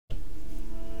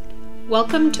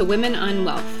Welcome to Women on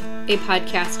Wealth, a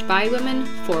podcast by women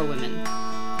for women.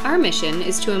 Our mission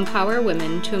is to empower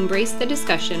women to embrace the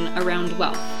discussion around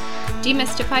wealth,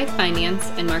 demystify finance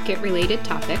and market-related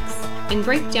topics, and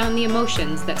break down the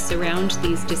emotions that surround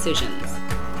these decisions.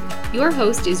 Your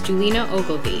host is Julina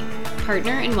Ogilvie,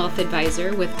 partner and wealth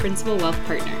advisor with Principal Wealth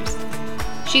Partners.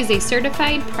 She's a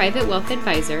certified private wealth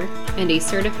advisor and a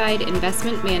certified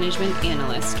investment management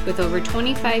analyst with over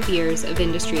 25 years of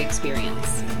industry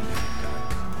experience.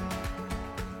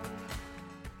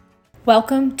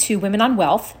 Welcome to Women on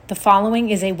Wealth. The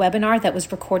following is a webinar that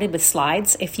was recorded with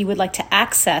slides. If you would like to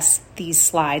access these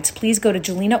slides, please go to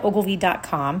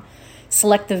julinaogilvie.com,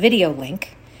 select the video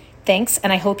link. Thanks,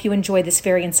 and I hope you enjoy this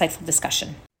very insightful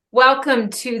discussion.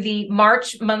 Welcome to the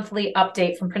March monthly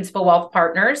update from Principal Wealth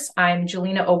Partners. I'm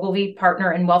Julina Ogilvie, partner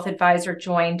and wealth advisor,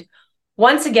 joined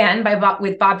once again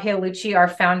with Bob Paolucci, our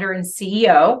founder and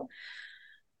CEO.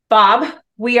 Bob,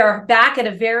 we are back at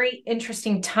a very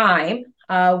interesting time.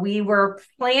 We were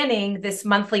planning this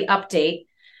monthly update,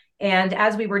 and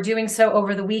as we were doing so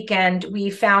over the weekend, we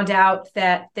found out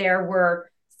that there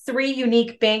were three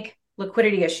unique bank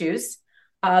liquidity issues.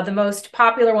 The most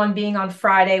popular one being on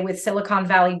Friday with Silicon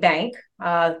Valley Bank.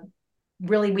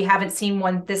 Really, we haven't seen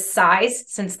one this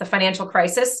size since the financial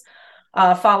crisis,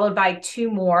 followed by two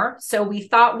more. So we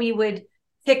thought we would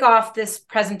kick off this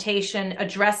presentation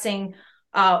addressing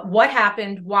what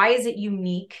happened, why is it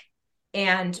unique,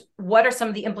 and what are some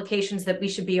of the implications that we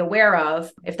should be aware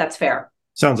of, if that's fair.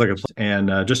 Sounds like a plan.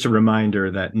 And just a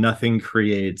reminder that nothing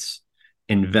creates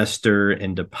investor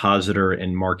and depositor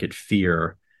and market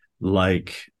fear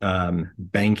like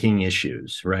banking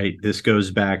issues, right? This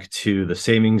goes back to the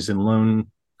savings and loan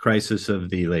crisis of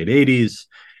the late 80s,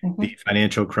 the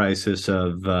financial crisis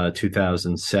of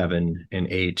 2007 and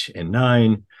 8 and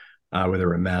 9, where there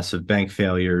were massive bank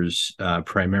failures,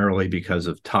 primarily because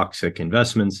of toxic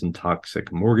investments and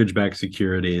toxic mortgage-backed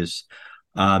securities.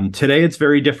 Today, it's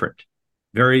very different,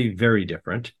 very, very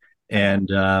different. And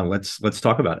let's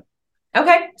talk about it.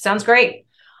 Okay, sounds great.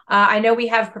 I know we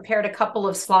have prepared a couple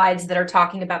of slides that are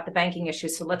talking about the banking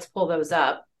issues, so let's pull those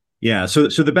up. Yeah, so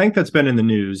the bank that's been in the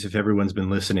news, if everyone's been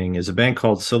listening, is a bank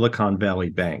called Silicon Valley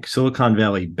Bank. Silicon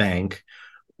Valley Bank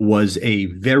was a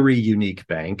very unique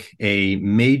bank, a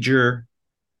major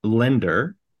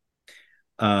lender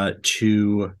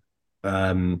to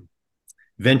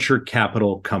venture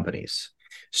capital companies.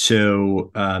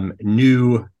 So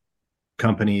new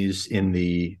companies in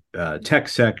the tech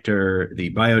sector,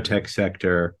 the biotech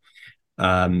sector,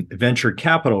 venture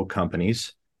capital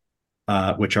companies,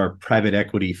 which are private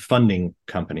equity funding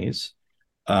companies,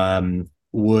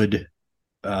 would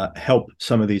help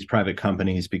some of these private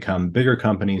companies become bigger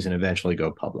companies and eventually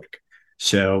go public.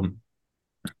 So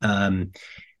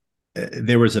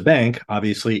there was a bank,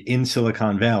 obviously, in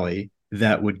Silicon Valley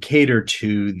that would cater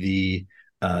to the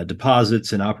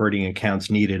deposits and operating accounts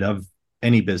needed of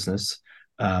any business,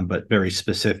 but very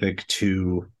specific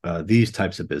to these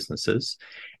types of businesses.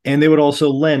 And they would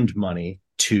also lend money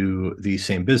to these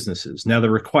same businesses. Now, the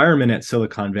requirement at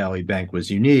Silicon Valley Bank was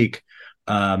unique,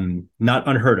 not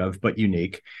unheard of, but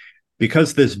unique,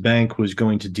 because this bank was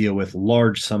going to deal with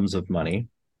large sums of money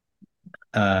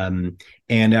and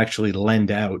actually lend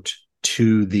out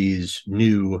to these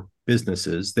new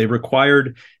businesses. They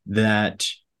required that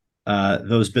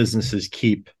those businesses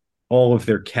keep all of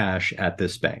their cash at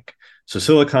this bank. So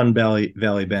Silicon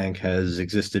Valley Bank has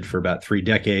existed for about 3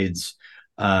 decades.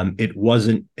 It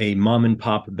wasn't a mom and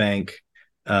pop bank.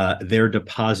 Their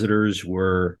depositors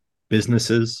were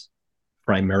businesses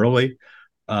primarily.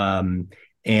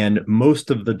 And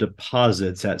most of the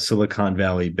deposits at Silicon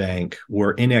Valley Bank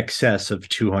were in excess of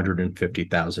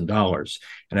 $250,000.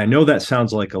 And I know that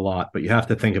sounds like a lot, but you have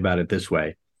to think about it this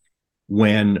way.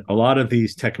 When a lot of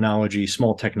these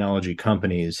small technology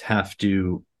companies have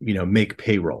to, make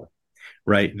payroll,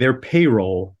 right? Their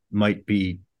payroll might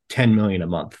be $10 million a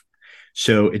month.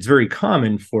 So it's very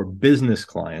common for business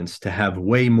clients to have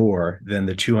way more than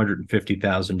the $250,000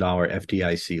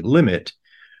 FDIC limit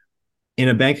in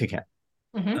a bank account,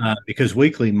 because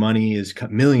weekly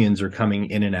millions are coming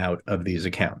in and out of these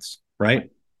accounts, right?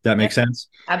 That makes sense?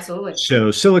 Absolutely. So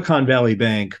Silicon Valley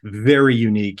Bank, very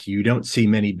unique. You don't see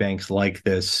many banks like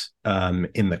this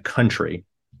in the country.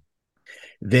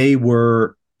 They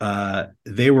were in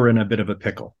a bit of a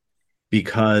pickle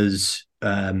because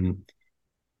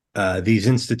these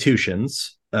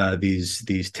institutions,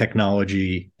 these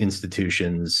technology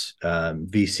institutions,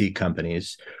 VC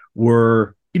companies,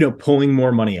 were pulling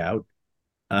more money out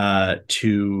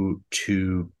to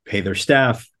pay their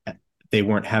staff. They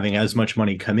weren't having as much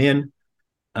money come in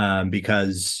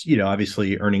because,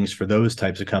 obviously earnings for those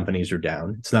types of companies are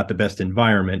down. It's not the best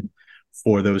environment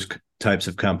for those types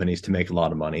of companies to make a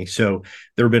lot of money. So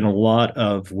there have been a lot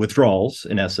of withdrawals,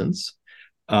 in essence,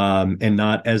 and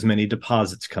not as many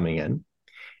deposits coming in.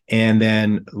 And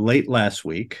then late last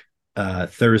week,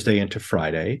 Thursday into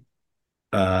Friday,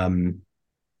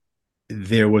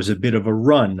 there was a bit of a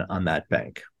run on that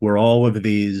bank where all of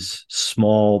these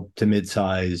small to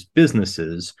mid-sized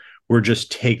businesses were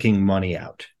just taking money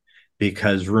out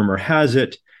because rumor has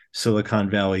it Silicon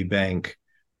Valley Bank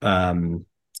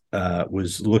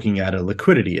was looking at a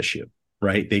liquidity issue,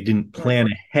 right? They didn't plan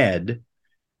ahead.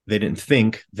 They didn't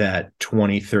think that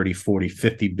 20, 30, 40,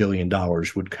 $50 billion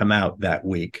would come out that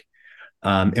week.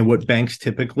 And what banks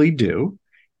typically do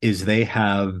is they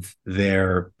have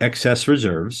their excess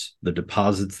reserves, the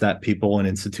deposits that people and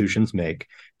institutions make.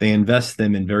 They invest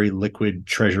them in very liquid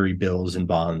treasury bills and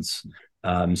bonds,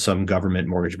 some government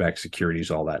mortgage-backed securities,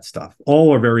 all that stuff.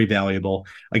 All are very valuable.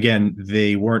 Again,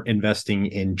 they weren't investing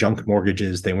in junk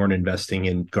mortgages. They weren't investing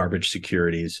in garbage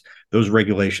securities. Those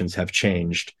regulations have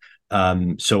changed.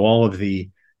 So all of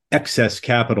the excess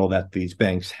capital that these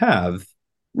banks have,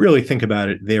 really think about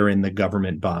it, they're in the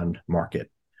government bond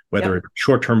market, whether it's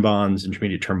short-term bonds,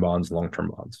 intermediate-term bonds, long-term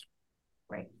bonds.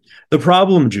 Right. The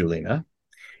problem, Julina,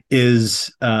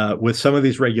 is with some of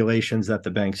these regulations that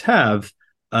the banks have,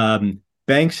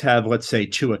 let's say,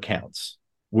 two accounts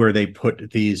where they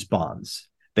put these bonds.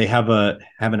 They have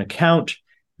an account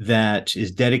that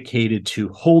is dedicated to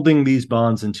holding these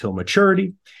bonds until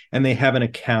maturity, and they have an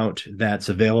account that's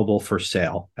available for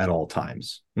sale at all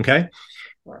times. Okay.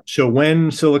 So when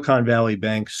Silicon Valley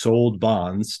Bank sold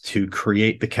bonds to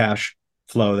create the cash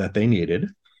flow that they needed,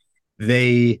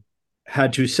 they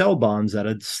had to sell bonds at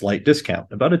a slight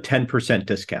discount, about a 10%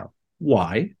 discount.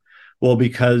 Why? Well,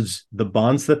 because the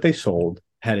bonds that they sold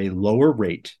had a lower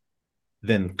rate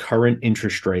than current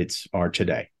interest rates are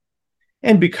today.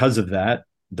 And because of that,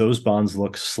 those bonds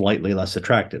look slightly less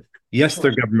attractive. Yes,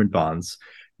 they're government bonds.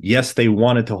 Yes, they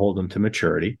wanted to hold them to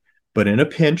maturity, but in a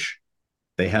pinch,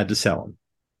 they had to sell them.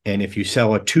 And if you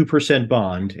sell a 2%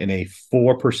 bond in a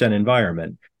 4%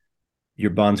 environment,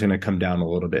 your bond's going to come down a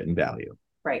little bit in value.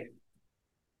 Right.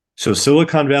 So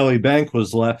Silicon Valley Bank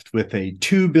was left with a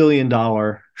 $2 billion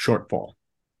shortfall.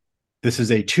 This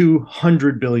is a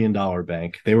 $200 billion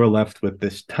bank. They were left with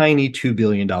this tiny $2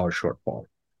 billion shortfall.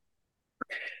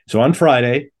 So on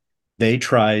Friday, they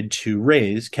tried to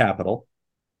raise capital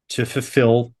to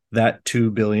fulfill that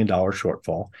 $2 billion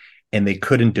shortfall, and they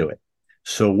couldn't do it.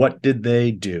 So what did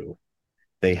they do?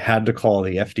 They had to call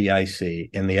the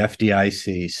FDIC, and the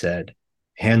FDIC said,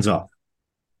 hands off,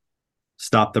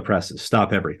 stop the presses,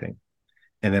 stop everything.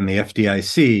 And then the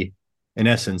FDIC, in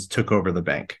essence, took over the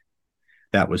bank.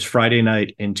 That was Friday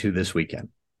night into this weekend.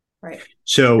 Right.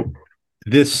 So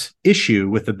this issue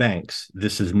with the banks,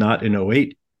 this is not an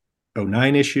 08,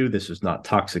 09 issue. This is not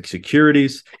toxic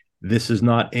securities. This is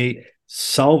not a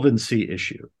solvency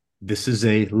issue. This is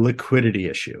a liquidity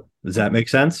issue. Does that make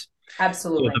sense?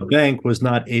 Absolutely. So the bank was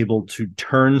not able to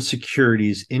turn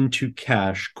securities into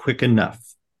cash quick enough.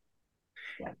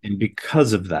 Yeah. And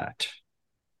because of that,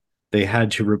 they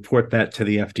had to report that to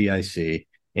the FDIC.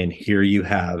 And here you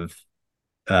have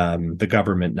the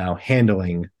government now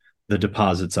handling the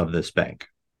deposits of this bank.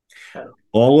 Okay.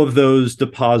 All of those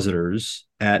depositors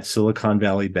at Silicon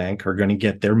Valley Bank are going to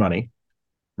get their money,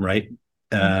 right?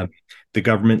 The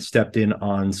government stepped in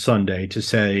on Sunday to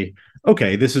say,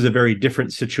 okay, this is a very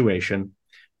different situation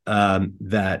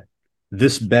that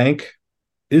this bank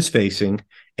is facing,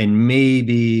 and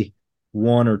maybe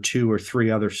one or two or three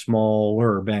other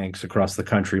smaller banks across the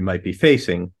country might be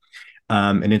facing.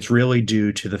 And it's really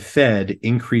due to the Fed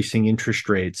increasing interest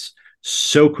rates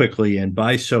so quickly and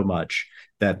by so much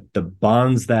that the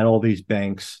bonds that all these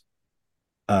banks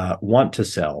want to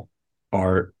sell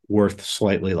are worth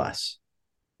slightly less.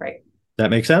 Right.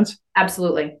 That make sense?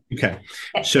 Absolutely. Okay.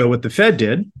 So what the Fed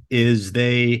did is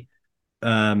they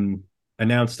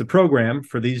announced a program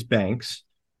for these banks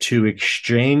to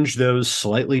exchange those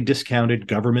slightly discounted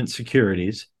government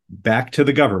securities back to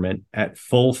the government at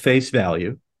full face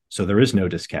value. So there is no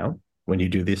discount when you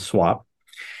do this swap.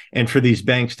 And for these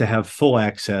banks to have full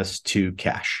access to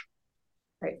cash.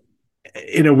 Right.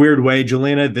 In a weird way,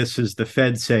 Jelena, this is the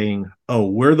Fed saying, oh,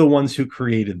 we're the ones who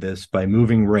created this by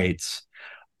moving rates.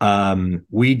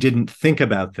 We didn't think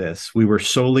about this. We were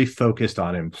solely focused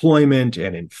on employment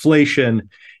and inflation.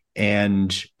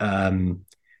 And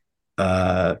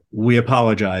we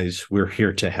apologize. We're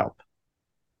here to help.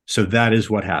 So that is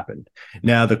what happened.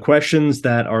 Now, the questions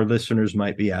that our listeners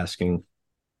might be asking,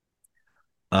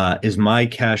 Is my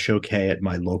cash okay at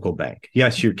my local bank?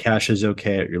 Yes, your cash is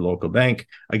okay at your local bank.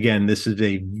 Again, this is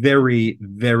a very,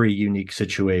 very unique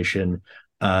situation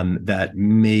that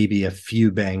maybe a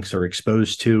few banks are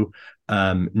exposed to.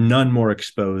 None more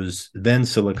exposed than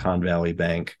Silicon Valley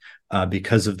Bank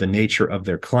because of the nature of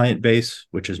their client base,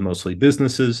 which is mostly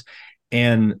businesses,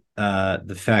 and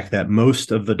the fact that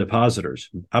most of the depositors,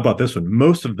 how about this one?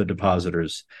 Most of the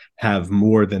depositors have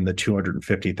more than the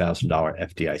 $250,000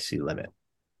 FDIC limit.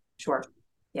 Sure.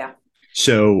 Yeah.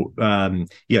 So,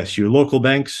 yes, your local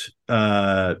banks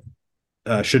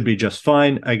should be just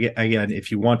fine. Again,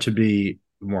 if you want to be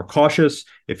more cautious,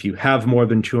 if you have more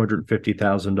than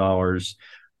 $250,000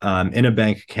 in a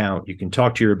bank account, you can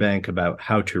talk to your bank about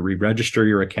how to re-register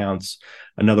your accounts.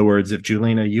 In other words, if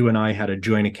Julina, you and I had a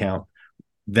joint account,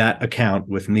 that account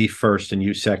with me first and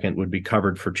you second would be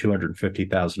covered for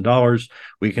 $250,000.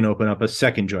 We can open up a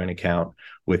second joint account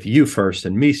with you first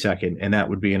and me second, and that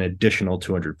would be an additional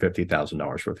 $250,000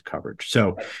 worth of coverage.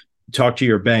 So talk to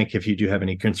your bank if you do have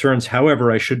any concerns.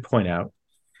 However, I should point out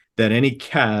that any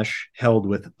cash held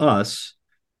with us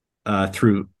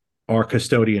through our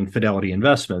custodian Fidelity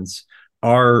Investments,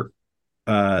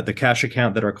 the cash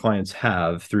account that our clients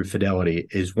have through Fidelity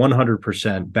is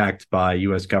 100% backed by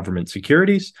U.S. government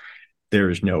securities. There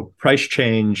is no price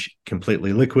change,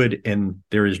 completely liquid, and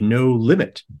there is no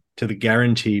limit to the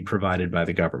guarantee provided by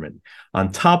the government.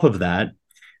 On top of that,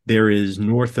 there is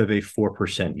north of a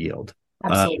 4% yield.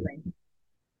 Absolutely.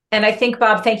 And I think,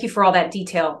 Bob, thank you for all that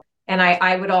detail. And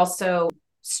I would also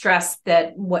stress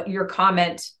that what your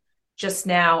comment just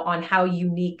now on how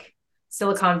unique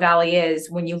Silicon Valley is,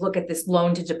 when you look at this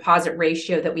loan to deposit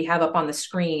ratio that we have up on the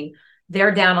screen,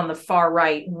 they're down on the far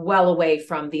right, well away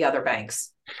from the other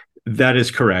banks. That is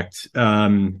correct.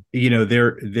 There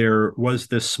was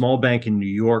this small bank in New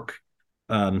York,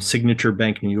 Signature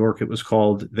Bank New York, it was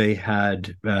called. They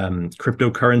had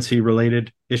cryptocurrency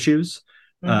related issues.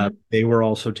 Mm-hmm. They were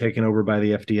also taken over by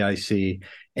the FDIC.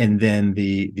 And then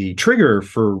the trigger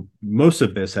for most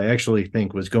of this, I actually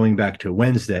think, was going back to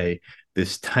Wednesday.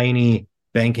 This tiny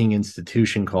banking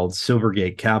institution called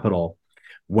Silvergate Capital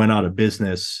went out of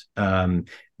business.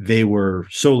 They were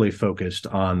solely focused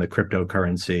on the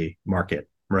cryptocurrency market,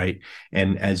 right?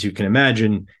 And as you can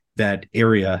imagine, that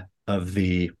area of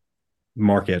the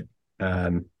market, I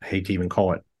hate to even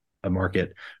call it a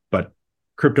market, but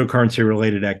cryptocurrency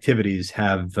related activities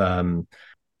have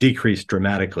decreased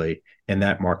dramatically, and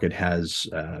that market has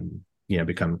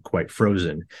become quite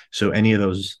frozen. So any of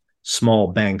those small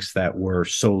banks that were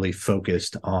solely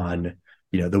focused on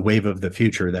the wave of the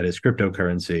future that is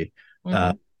cryptocurrency,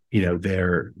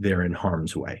 they're in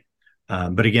harm's way.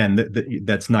 But again,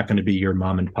 that's not going to be your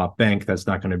mom and pop bank. That's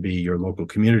not going to be your local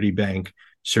community bank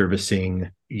servicing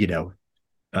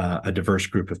a diverse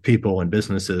group of people and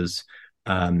businesses.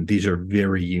 These are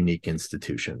very unique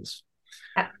institutions.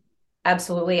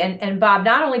 Absolutely. And Bob,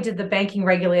 not only did the banking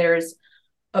regulators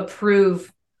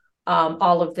approve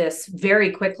all of this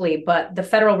very quickly, but the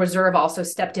Federal Reserve also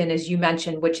stepped in, as you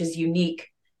mentioned, which is unique.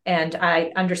 And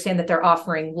I understand that they're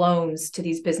offering loans to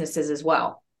these businesses as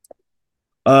well.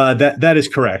 That is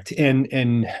correct.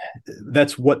 And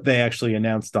that's what they actually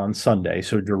announced on Sunday.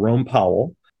 So Jerome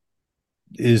Powell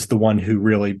is the one who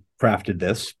really crafted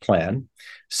this plan,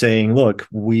 saying, look,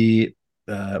 we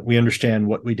understand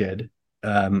what we did.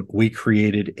 We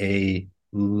created a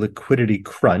liquidity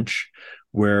crunch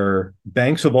where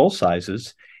banks of all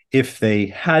sizes, if they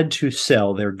had to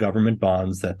sell their government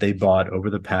bonds that they bought over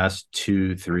the past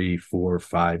 2, 3, 4,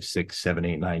 5, 6, 7,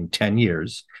 8, 9, 10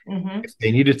 years, if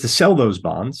they needed to sell those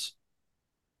bonds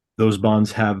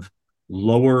have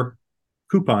lower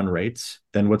coupon rates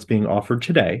than what's being offered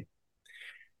today.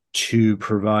 To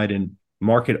provide a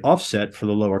market offset for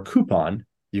the lower coupon,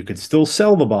 you could still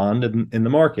sell the bond in the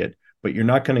market, but you're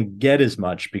not going to get as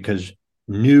much because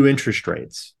new interest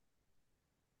rates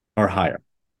are higher.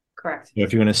 Correct. So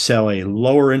if you're going to sell a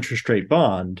lower interest rate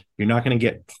bond, you're not going to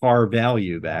get par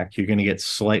value back. You're going to get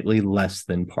slightly less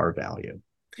than par value.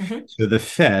 Mm-hmm. So the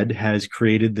Fed has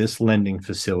created this lending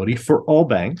facility for all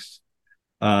banks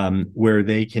where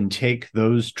they can take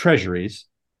those treasuries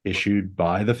issued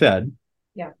by the Fed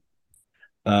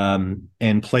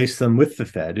and place them with the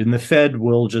Fed. And the Fed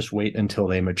will just wait until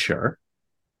they mature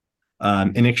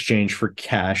in exchange for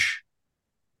cash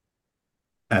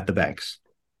at the banks.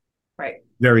 Right.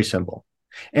 Very simple.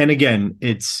 And again,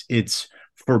 it's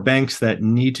for banks that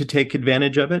need to take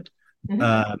advantage of it.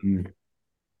 Mm-hmm.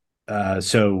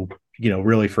 So,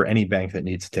 really for any bank that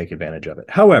needs to take advantage of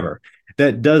it. However,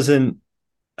 that doesn't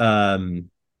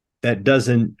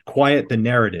quiet the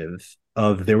narrative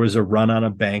of there was a run on a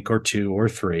bank or two or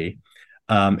three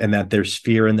and that there's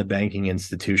fear in the banking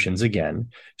institutions again.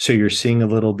 So you're seeing a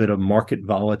little bit of market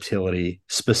volatility,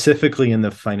 specifically in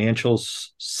the financial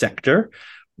sector,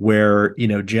 where,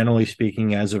 generally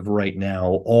speaking, as of right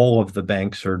now, all of the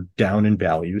banks are down in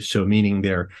value. So meaning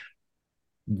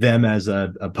them as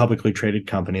a publicly traded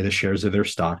company, the shares of their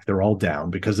stock, they're all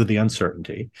down because of the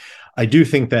uncertainty. I do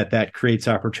think that creates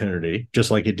opportunity,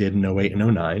 just like it did in 08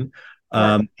 and 09.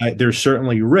 Right. There's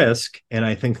certainly risk, and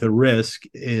I think the risk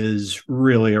is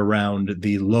really around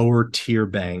the lower tier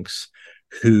banks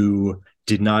who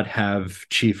did not have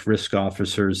chief risk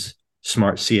officers,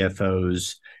 smart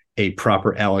CFOs, a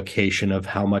proper allocation of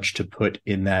how much to put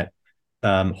in that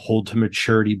hold to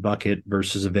maturity bucket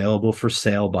versus available for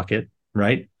sale bucket,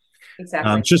 right?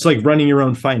 Exactly. It's just like running your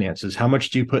own finances. How much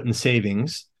do you put in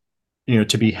savings,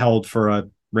 to be held for a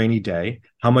rainy day?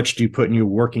 How much do you put in your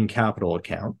working capital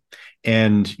account?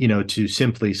 And, to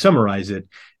simply summarize it,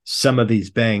 some of these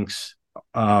banks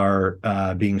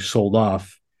are being sold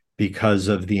off because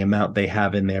of the amount they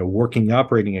have in their working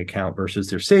operating account versus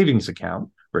their savings account,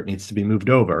 where it needs to be moved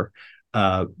over,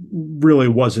 really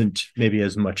wasn't maybe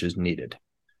as much as needed.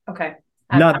 Okay.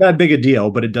 Not that big a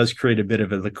deal, but it does create a bit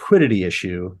of a liquidity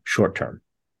issue short term.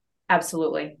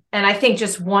 Absolutely. And I think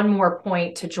just one more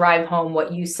point to drive home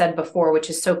what you said before, which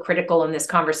is so critical in this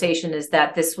conversation, is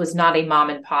that this was not a mom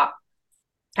and pop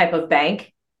type of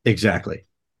bank. Exactly.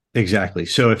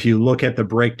 So if you look at the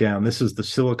breakdown, this is the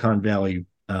Silicon Valley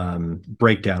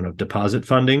breakdown of deposit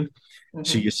funding. Mm-hmm.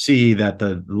 So you see that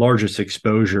the largest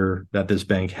exposure that this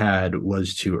bank had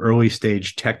was to early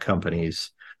stage tech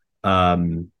companies, tech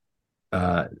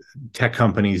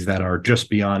companies that are just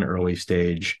beyond early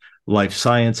stage, life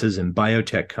sciences and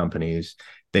biotech companies.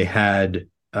 They had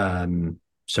some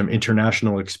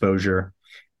international exposure,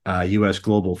 U.S.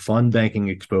 global fund banking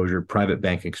exposure, private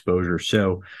bank exposure.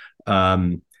 So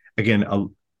again,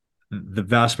 the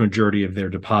vast majority of their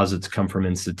deposits come from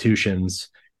institutions,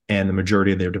 and the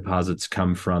majority of their deposits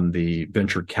come from the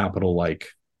venture capital-like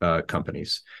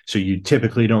companies. So you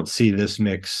typically don't see this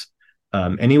mix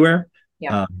anywhere.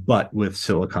 Yeah. But with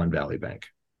Silicon Valley Bank.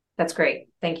 That's great.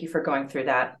 Thank you for going through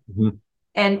that. Mm-hmm.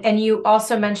 And you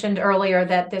also mentioned earlier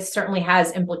that this certainly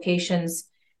has implications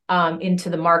into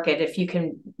the market. If you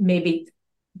can maybe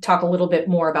talk a little bit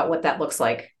more about what that looks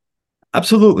like.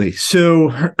 Absolutely. So,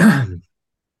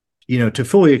 to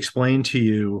fully explain to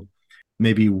you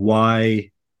maybe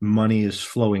why money is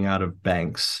flowing out of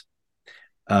banks,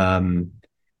 I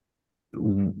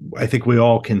think we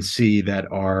all can see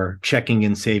that our checking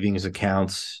and savings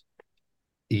accounts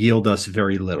yield us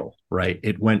very little, right?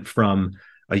 It went from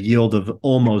a yield of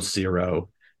almost zero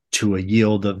to a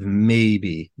yield of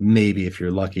maybe if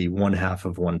you're lucky,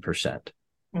 0.5%.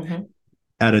 Mm-hmm.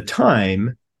 At a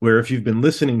time where, if you've been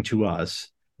listening to us,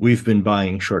 we've been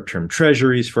buying short-term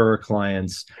treasuries for our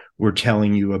clients. We're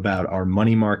telling you about our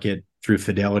money market through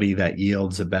Fidelity that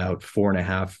yields about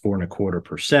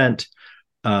 4.5%,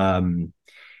 4.25%.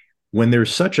 When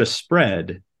there's such a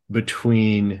spread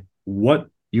between what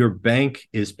your bank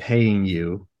is paying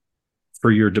you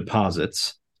for your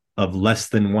deposits of less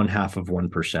than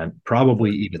 0.5%,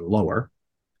 probably even lower,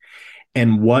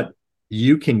 and what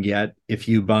you can get if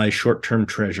you buy short-term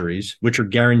treasuries, which are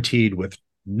guaranteed with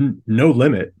no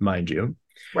limit, mind you,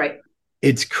 right?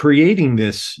 It's creating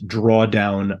this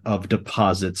drawdown of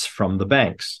deposits from the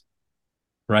banks,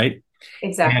 right?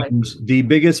 Exactly. And the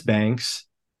biggest banks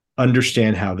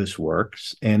understand how this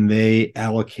works, and they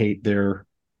allocate their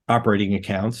operating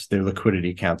accounts, their liquidity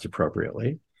accounts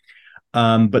appropriately.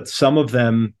 But some of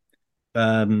them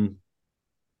don't.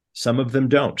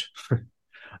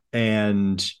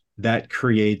 And that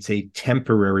creates a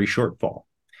temporary shortfall.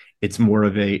 It's more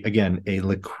of a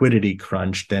liquidity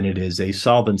crunch than it is a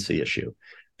solvency issue.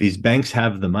 These banks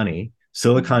have the money.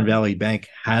 Silicon Valley Bank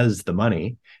has the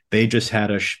money. They just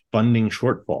had a funding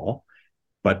shortfall.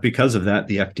 But because of that,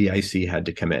 the FDIC had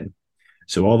to come in.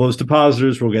 So all those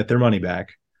depositors will get their money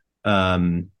back.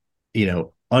 Under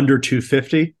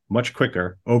 250, much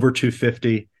quicker. Over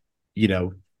 250,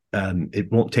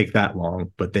 it won't take that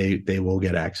long, but they will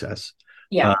get access.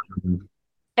 Yeah.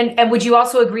 And would you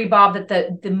also agree, Bob,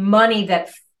 that the money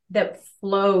that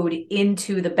flowed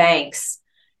into the banks,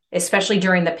 especially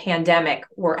during the pandemic,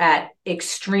 were at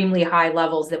extremely high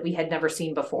levels that we had never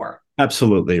seen before?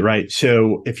 Absolutely, right.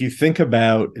 So if you think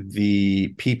about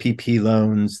the PPP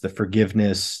loans, the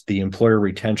forgiveness, the employer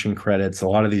retention credits, a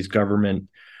lot of these government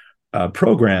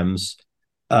programs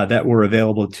that were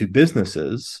available to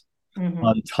businesses, mm-hmm.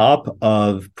 on top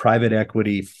of private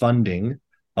equity funding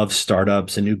of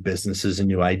startups and new businesses and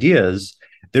new ideas,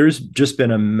 there's just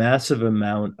been a massive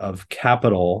amount of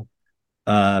capital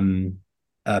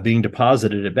being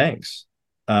deposited at banks.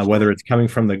 whether it's coming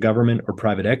from the government or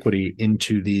private equity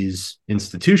into these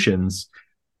institutions,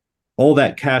 all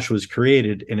that cash was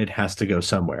created and it has to go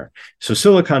somewhere. So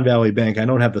Silicon Valley Bank, I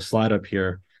don't have the slide up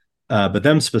here, but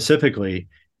them specifically,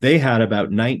 they had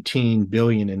about 19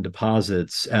 billion in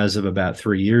deposits as of about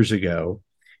 3 years ago.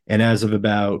 And as of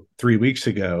about 3 weeks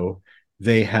ago,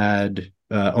 they had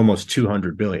almost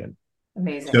 200 billion.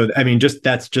 Amazing. So, I mean,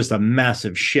 that's just a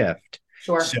massive shift.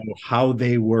 Sure. So how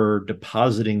they were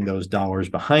depositing those dollars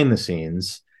behind the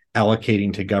scenes,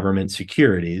 allocating to government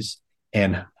securities,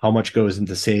 and how much goes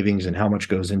into savings and how much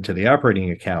goes into the operating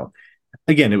account.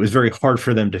 Again, it was very hard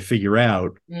for them to figure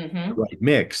out the right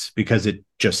mix because it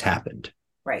just happened.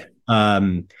 Right.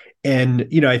 And,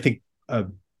 I think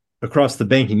across the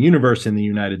banking universe in the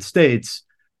United States,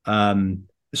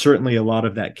 certainly a lot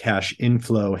of that cash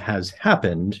inflow has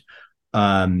happened.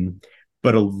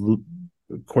 But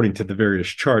according to the various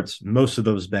charts, most of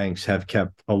those banks have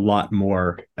kept a lot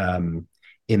more in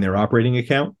their operating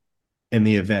account in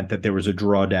the event that there was a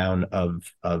drawdown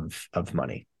of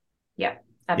money. Yeah,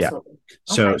 absolutely.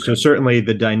 Yeah. So certainly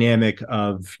the dynamic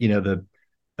of the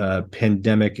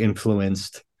pandemic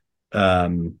influenced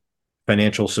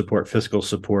financial support, fiscal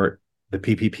support, the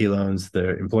PPP loans,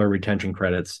 the employer retention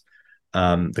credits,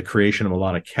 the creation of a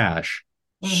lot of cash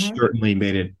certainly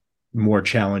made it more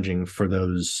challenging for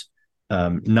those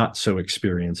not so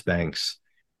experienced banks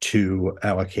to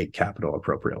allocate capital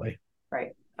appropriately.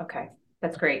 Right. Okay.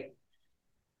 That's great.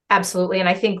 Absolutely. And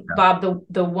I think, Bob,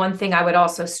 the one thing I would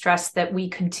also stress that we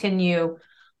continue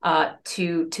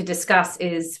to discuss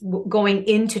is going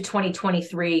into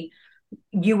 2023,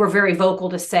 you were very vocal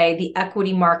to say the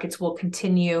equity markets will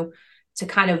continue to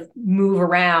kind of move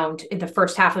around in the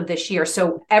first half of this year.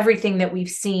 So everything that we've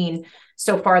seen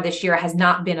so far this year has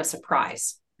not been a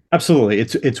surprise. Absolutely.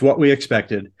 It's what we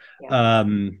expected. Yeah.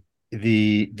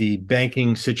 The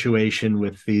banking situation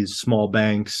with these small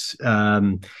banks,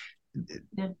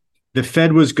 the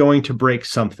Fed was going to break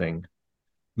something,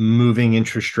 moving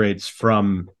interest rates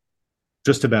from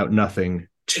just about nothing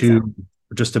to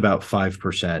just about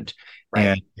 5%.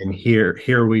 Right. And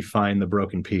here we find the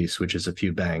broken piece, which is a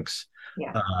few banks.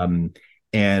 Yeah.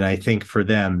 And I think for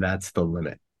them, that's the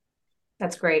limit.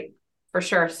 That's great. For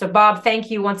sure. So, Bob,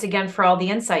 thank you once again for all the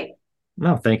insight.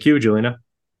 No, thank you, Julina.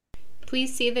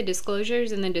 Please see the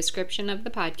disclosures in the description of the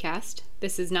podcast.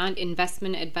 This is not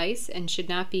investment advice and should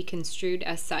not be construed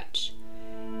as such.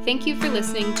 Thank you for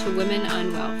listening to Women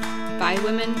on Wealth, by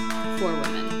women, for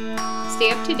women.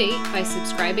 Stay up to date by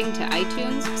subscribing to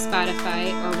iTunes,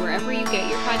 Spotify, or wherever you get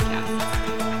your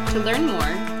podcasts. To learn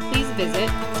more, please visit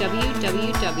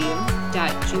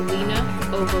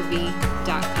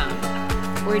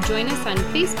www.julinaogilvie.com or join us on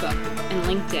Facebook and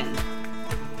LinkedIn.